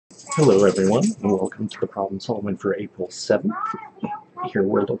Hello everyone, and welcome to the problem solving for April 7th. Here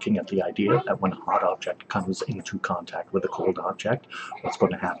we're looking at the idea that when a hot object comes into contact with a cold object, what's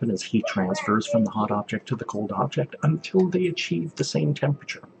going to happen is heat transfers from the hot object to the cold object until they achieve the same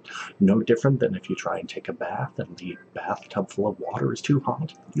temperature. No different than if you try and take a bath and the bathtub full of water is too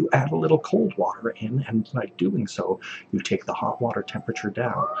hot, you add a little cold water in, and by doing so, you take the hot water temperature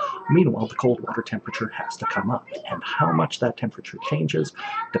down. Meanwhile, the cold water temperature has to come up, and how much that temperature changes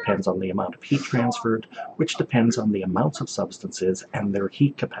depends on the amount of heat transferred, which depends on the amounts of substances and their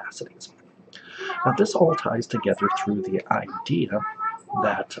heat capacities. Now, this all ties together through the idea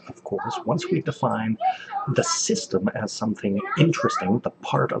that, of course, once we define the system as something interesting, the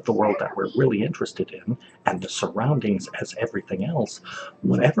part of the world that we're really interested in, and the surroundings as everything else,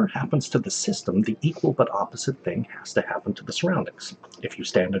 whatever happens to the system, the equal but opposite thing has to happen to the surroundings. If you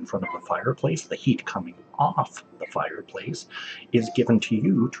stand in front of a fireplace, the heat coming off the fireplace is given to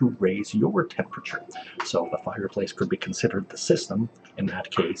you to raise your temperature. So the fireplace could be considered the system in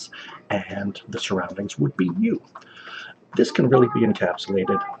that case, and the surroundings would be you. This can really be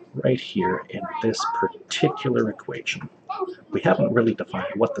encapsulated right here in this particular equation. We haven't really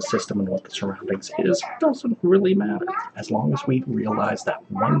defined what the system and what the surroundings is. It doesn't really matter. As long as we realize that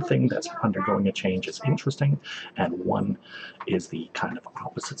one thing that's undergoing a change is interesting and one is the kind of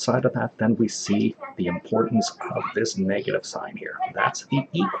opposite side of that, then we see the importance of this negative sign here. That's the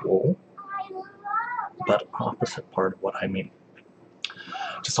equal but opposite part of what I mean.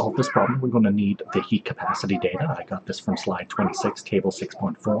 To solve this problem, we're going to need the heat capacity data. I got this from slide 26, table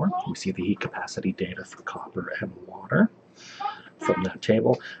 6.4. We see the heat capacity data for copper and water from that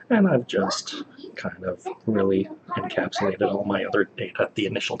table, and I've just kind of really encapsulated all my other data, the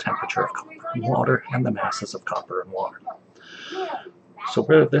initial temperature of copper and water, and the masses of copper and water. So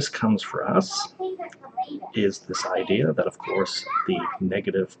where this comes for us is this idea that, of course, the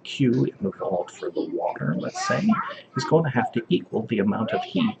negative Q involved for the water, let's say, is going to have to equal the amount of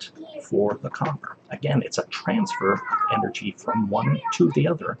heat for the copper. Again, it's a transfer of energy from one to the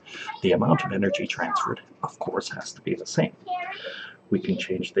other. The amount of energy transferred, of course, has to be the same. We can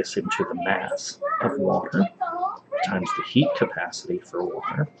change this into the mass of water times the heat capacity for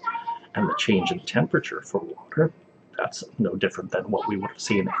water, and the change in temperature for water. That's no different than what we would have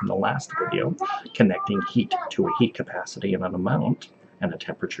seen in the last video, connecting heat to a heat capacity and an amount and a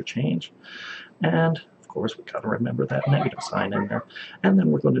temperature change. And of course, we got to remember that negative sign in there. And then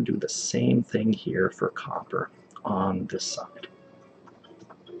we're going to do the same thing here for copper on this side.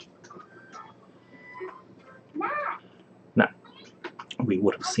 Now, we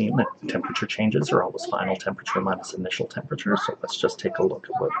would have seen that temperature changes are always final temperature minus initial temperature. So let's just take a look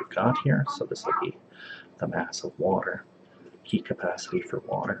at what we've got here. So this will be the mass of water, heat capacity for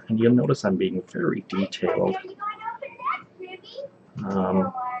water, and you'll notice I'm being very detailed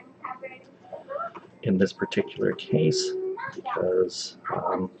in this particular case because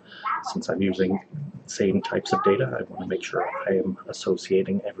since I'm using same types of data, I want to make sure I am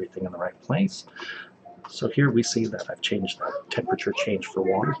associating everything in the right place. So here we see that I've changed that temperature change for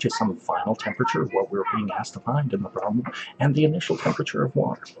water to some final temperature, what we're being asked to find in the problem, and the initial temperature of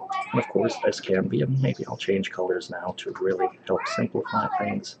water. And of course, this can be, and maybe I'll change colors now to really help simplify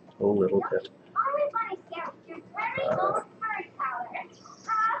things a little bit.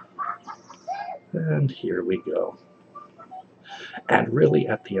 And here we go. And really,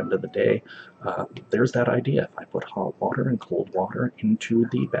 at the end of the day, there's that idea. If I put hot water and cold water into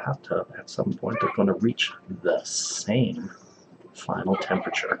the bathtub, at some point they're going to reach the same final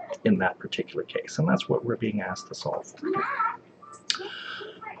temperature in that particular case. And that's what we're being asked to solve for.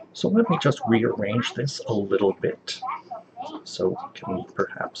 So let me just rearrange this a little bit so we can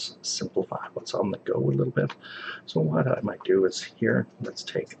perhaps simplify what's on the go a little bit. So what I might do is here, let's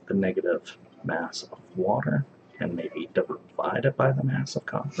take the negative mass of water and maybe divide it by the mass of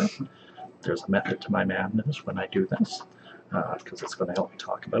copper. There's a method to my madness when I do this, because it's going to help me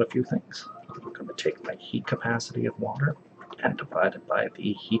talk about a few things. I'm going to take my heat capacity of water and divide it by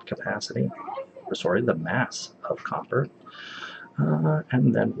the heat capacity, or sorry, the mass of copper.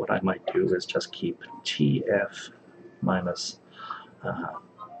 And then what I might do is just keep TF minus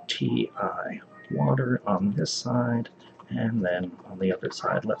TI water on this side, and then on the other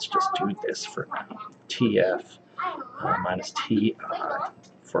side, let's just do this for now. TF minus TI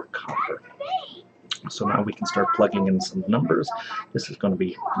for copper. So now we can start plugging in some numbers. This is going to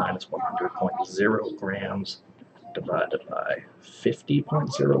be minus 100.0 grams divided by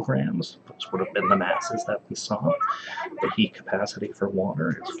 50.0 grams. Those would have been the masses that we saw. The heat capacity for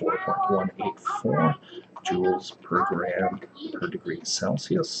water is 4.184 joules per gram per degree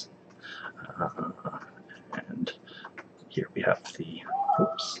Celsius. And here we have the,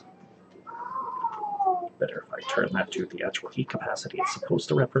 oops, better if I turn that to the actual heat capacity it's supposed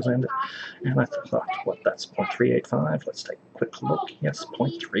to represent it. And I thought, what, that's 0.385. Let's take a quick look. Yes,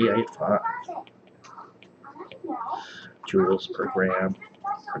 0.385 joules per gram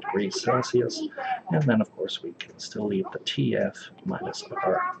per degree Celsius. And then, of course, we can still leave the TF minus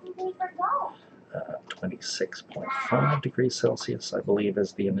our 26.5 degrees Celsius, I believe,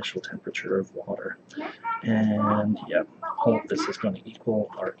 is the initial temperature of water. And yeah, all of this is going to equal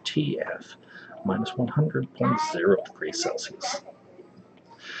our TF minus 100.0 degrees Celsius.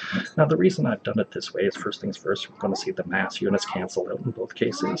 Now, the reason I've done it this way is, first things first, we're going to see the mass units cancel out in both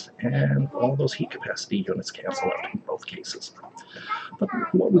cases, and all those heat capacity units cancel out in both cases. But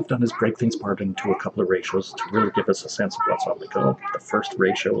what we've done is break things apart into a couple of ratios to really give us a sense of what's on the go. The first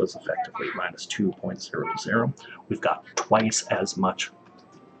ratio is effectively minus 2.00. We've got twice as much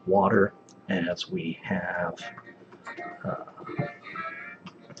water as we have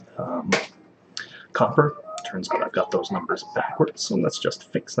copper. Turns out I've got those numbers backwards, so let's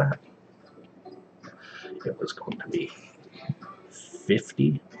just fix that. It was going to be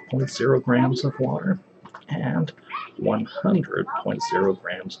 50.0 grams of water and 100.0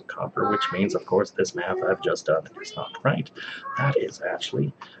 grams of copper, which means, of course, this math I've just done is not right. That is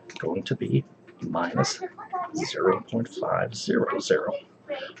actually going to be minus 0.500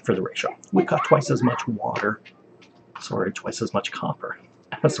 for the ratio. We've got twice as much copper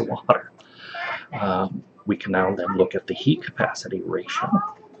as water. We can now then look at the heat capacity ratio,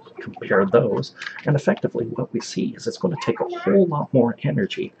 compare those, and effectively what we see is it's going to take a whole lot more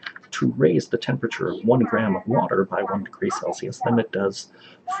energy to raise the temperature of 1 gram of water by 1 degree Celsius than it does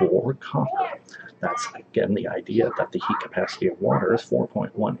for copper. That's, again, the idea that the heat capacity of water is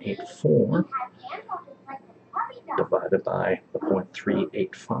 4.184 divided by the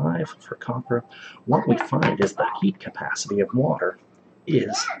 0.385 for copper. What we find is the heat capacity of water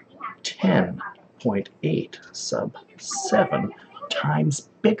is 10.8 sub 7 times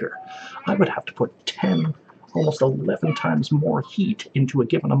bigger. I would have to put 10, almost 11 times more heat into a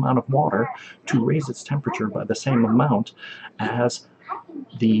given amount of water to raise its temperature by the same amount as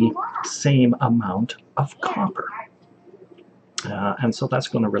the same amount of copper. And so that's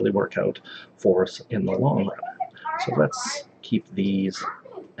going to really work out for us in the long run. So let's keep these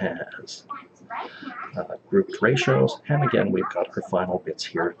as grouped ratios. And again, we've got our final bits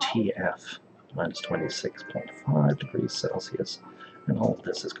here, TF minus 26.5 degrees Celsius. And all of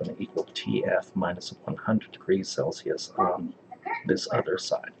this is going to equal TF minus 100 degrees Celsius on this other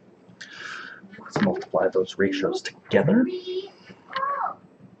side. Let's multiply those ratios together.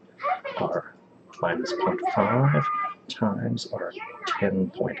 Our minus 0.5 times our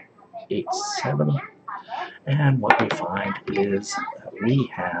 10.87. And what we find is that we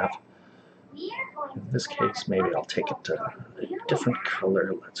have, in this case, maybe I'll take it to a different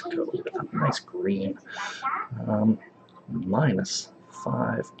color. Let's go with a nice green. Minus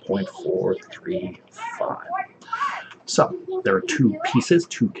 5.435. So there are two pieces,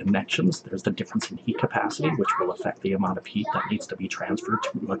 two connections. There's the difference in heat capacity, which will affect the amount of heat that needs to be transferred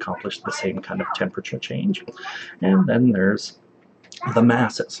to accomplish the same kind of temperature change. And then there's the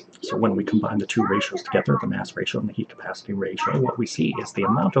masses. So when we combine the two ratios together, the mass ratio and the heat capacity ratio, what we see is the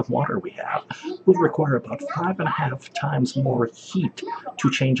amount of water we have will require about 5.5 times more heat to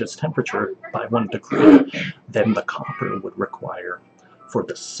change its temperature by 1 degree than the copper would require for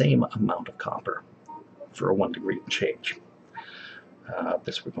the same amount of copper for a 1 degree change.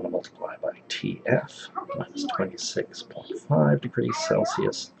 This we're going to multiply by TF minus 26.5 degrees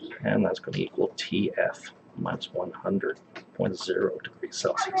Celsius, and that's going to equal TF minus 100.0 degrees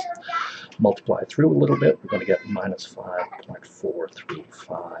Celsius. Multiply through a little bit, we're going to get minus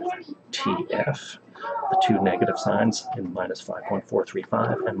 5.435 TF. The two negative signs in minus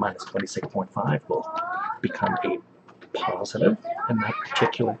 5.435 and minus 26.5 will become a positive in that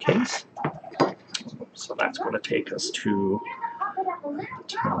particular case. So that's going to take us to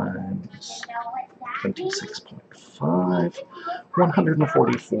times 26.5,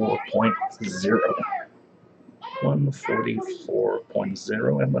 144.0.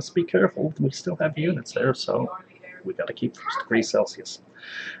 144.0, and let's be careful, we still have units there, so we got to keep those degrees Celsius.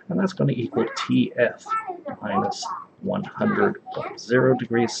 And that's going to equal TF minus 100.0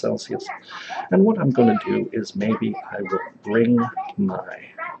 degrees Celsius. And what I'm going to do is maybe I will bring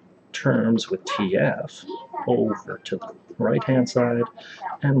my terms with TF over to the right-hand side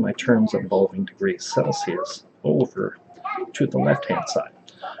and my terms involving degrees Celsius over to the left-hand side.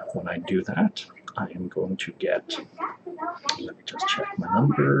 When I do that, I am going to get, let me just check my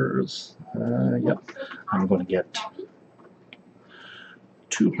numbers, yep, I'm going to get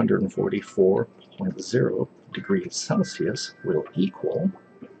 244.0 degrees Celsius will equal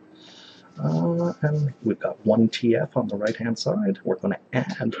And we've got 1 TF on the right-hand side. We're going to add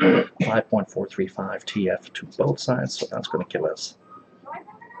 5.435 TF to both sides, so that's going to give us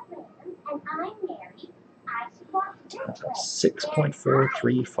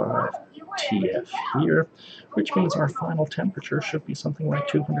 6.435 TF here, which means our final temperature should be something like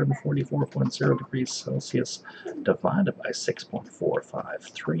 244.0 degrees Celsius divided by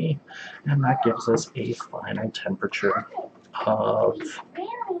 6.453, and that gives us a final temperature of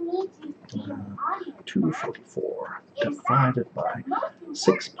 244 divided by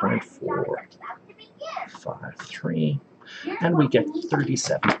 6.453, and we get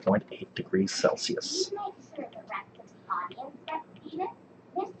 37.8 degrees Celsius.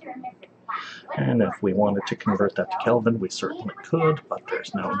 And if we wanted to convert that to Kelvin, we certainly could, but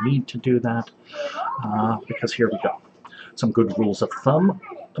there's no need to do that, because here we go. Some good rules of thumb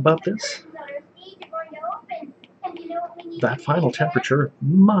about this. That final temperature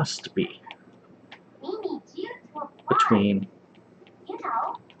must be between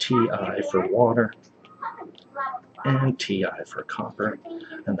Ti for water and Ti for copper,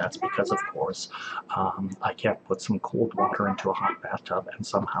 and that's because, of course, I can't put some cold water into a hot bathtub and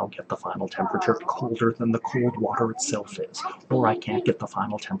somehow get the final temperature colder than the cold water itself is, or I can't get the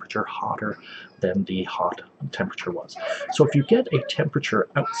final temperature hotter than the hot temperature was. So if you get a temperature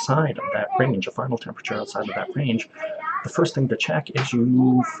outside of that range, a final temperature outside of that range, the first thing to check is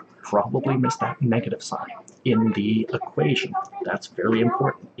you've probably missed that negative sign in the equation. That's very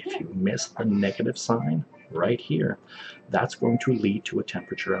important. If you miss the negative sign right here, that's going to lead to a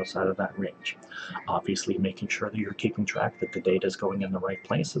temperature outside of that range. Obviously, making sure that you're keeping track that the data is going in the right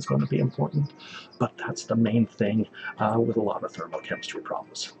place is going to be important, but that's the main thing with a lot of thermochemistry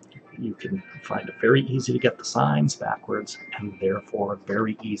problems. You can find it very easy to get the signs backwards, and therefore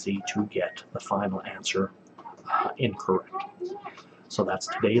very easy to get the final answer incorrect. So that's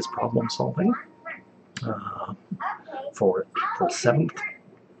today's problem solving for April 7th.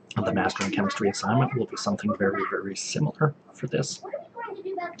 The Master in Chemistry assignment will be something very, very similar for this.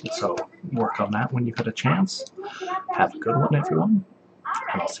 So work on that when you get a chance. Have a good one, everyone,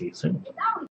 and I'll see you soon.